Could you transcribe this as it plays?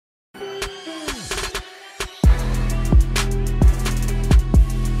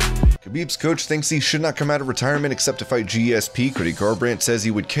Khabib's coach thinks he should not come out of retirement except to fight GSP. Cody Garbrandt says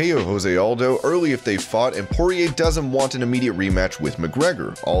he would KO Jose Aldo early if they fought, and Poirier doesn't want an immediate rematch with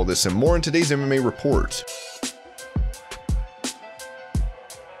McGregor. All this and more in today's MMA Report.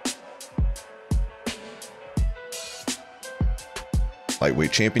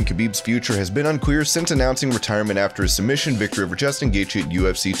 Lightweight champion Khabib's future has been unclear since announcing retirement after his submission victory over Justin Gaethje at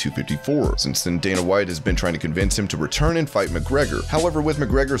UFC 254. Since then, Dana White has been trying to convince him to return and fight McGregor. However, with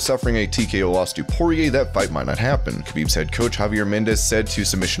McGregor suffering a TKO loss to Poirier, that fight might not happen. Khabib's head coach Javier Mendez said to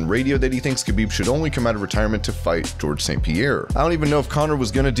Submission Radio that he thinks Khabib should only come out of retirement to fight George St. Pierre. I don't even know if Conor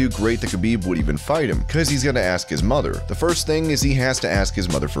was gonna do great that Khabib would even fight him, cause he's gonna ask his mother. The first thing is he has to ask his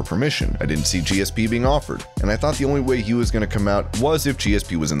mother for permission. I didn't see GSP being offered, and I thought the only way he was gonna come out was if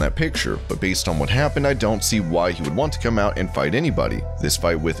GSP was in that picture, but based on what happened, I don't see why he would want to come out and fight anybody. This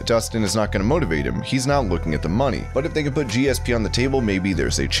fight with Dustin is not going to motivate him, he's not looking at the money, but if they can put GSP on the table, maybe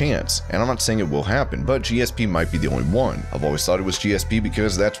there's a chance. And I'm not saying it will happen, but GSP might be the only one. I've always thought it was GSP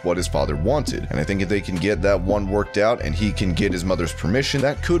because that's what his father wanted, and I think if they can get that one worked out and he can get his mother's permission,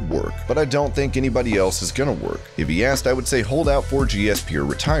 that could work, but I don't think anybody else is gonna work. If he asked, I would say hold out for GSP or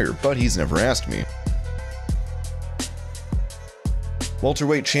retire, but he's never asked me.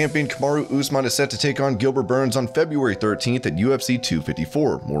 Welterweight champion Kamaru Usman is set to take on Gilbert Burns on February 13th at UFC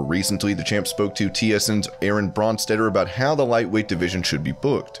 254. More recently, the champ spoke to TSN's Aaron Bronstetter about how the lightweight division should be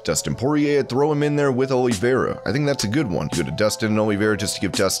booked. Dustin Poirier, I'd throw him in there with Oliveira. I think that's a good one. You go to Dustin and Oliveira just to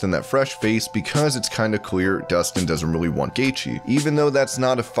give Dustin that fresh face, because it's kind of clear Dustin doesn't really want Gaethje. Even though that's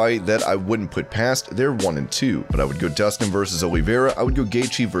not a fight that I wouldn't put past, they're 1-2. But I would go Dustin versus Oliveira, I would go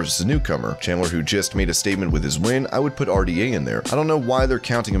Gaethje versus a newcomer. Chandler, who just made a statement with his win, I would put RDA in there. I don't know why they're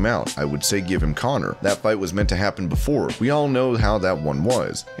counting him out. I would say give him Conor. That fight was meant to happen before. We all know how that one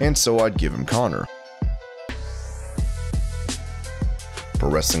was, and so I'd give him Conor. Pro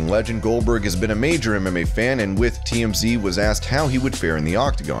wrestling legend Goldberg has been a major MMA fan, and with TMZ was asked how he would fare in the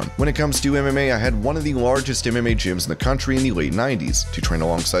octagon. When it comes to MMA, I had one of the largest MMA gyms in the country in the late 90s. To train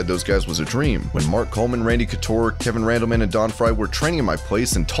alongside those guys was a dream. When Mark Coleman, Randy Couture, Kevin Randleman, and Don Fry were training in my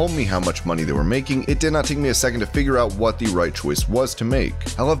place and told me how much money they were making, it did not take me a second to figure out what the right choice was to make.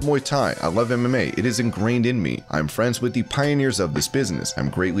 I love Muay Thai, I love MMA, it is ingrained in me. I'm friends with the pioneers of this business.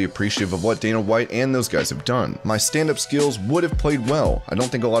 I'm greatly appreciative of what Dana White and those guys have done. My stand-up skills would have played well. I don't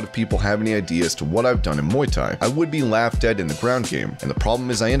think a lot of people have any idea as to what I've done in Muay Thai. I would be laughed at in the ground game, and the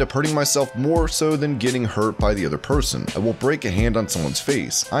problem is I end up hurting myself more so than getting hurt by the other person. I will break a hand on someone's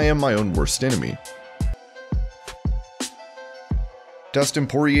face. I am my own worst enemy. Dustin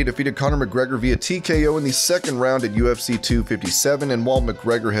Poirier defeated Conor McGregor via TKO in the second round at UFC 257, and while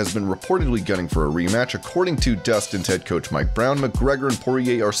McGregor has been reportedly gunning for a rematch, according to Dustin's head coach Mike Brown, McGregor and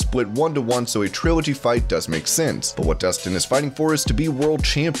Poirier are split 1-1, so a trilogy fight does make sense. But what Dustin is fighting for is to be world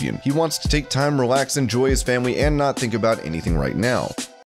champion. He wants to take time, relax, enjoy his family, and not think about anything right now.